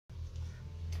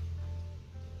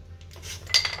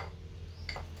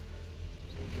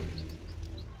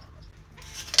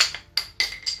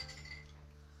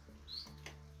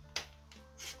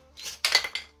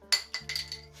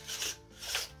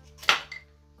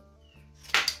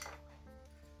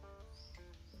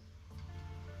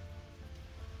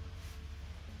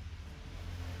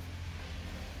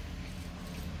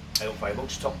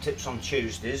Firebugs, top tips on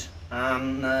Tuesdays,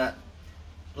 and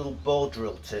little bow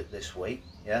drill tip this week.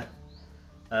 Yeah,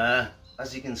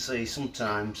 as you can see,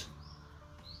 sometimes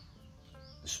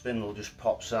the spindle just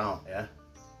pops out. Yeah,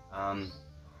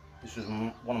 this was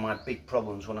one of my big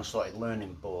problems when I started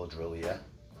learning bow drill. Yeah,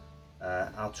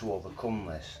 how to overcome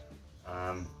this.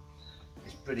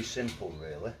 It's pretty simple,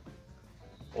 really.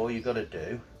 All you got to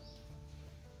do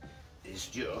is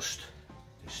just,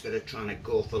 instead of trying to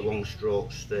go for long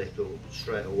strokes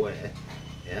straight away,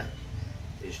 yeah,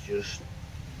 is just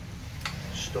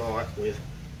start with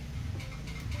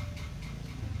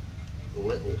a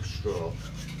little stroke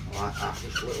like that,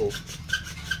 just little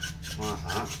like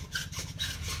that,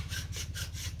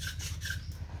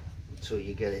 until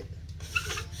you get it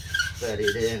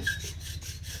bedded in,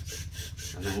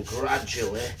 and then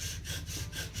gradually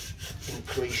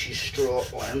increase your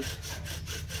stroke length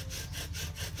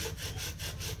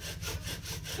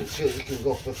until you can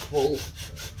go for full.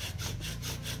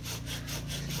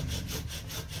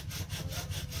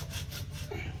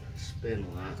 Spin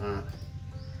like that.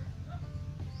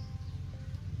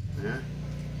 Yeah.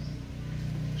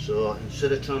 So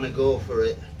instead of trying to go for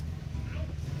it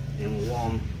in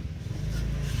one,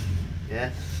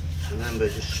 yeah, remember,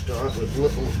 just start with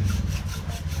little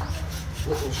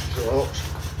strokes,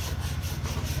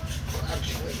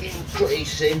 gradually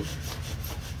increasing.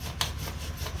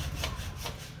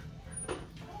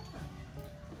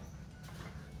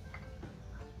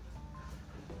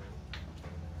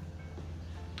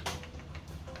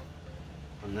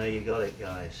 And there you got it,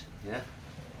 guys. Yeah,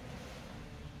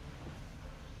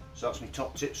 so that's my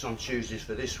top tips on Tuesdays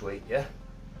for this week. Yeah,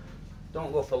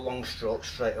 don't go for long strokes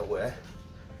straight away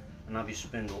and have your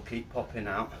spindle keep popping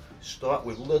out. Start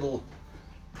with little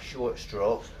short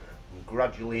strokes and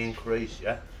gradually increase.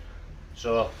 Yeah,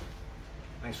 so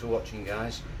thanks for watching,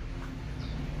 guys.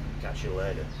 Catch you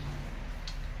later.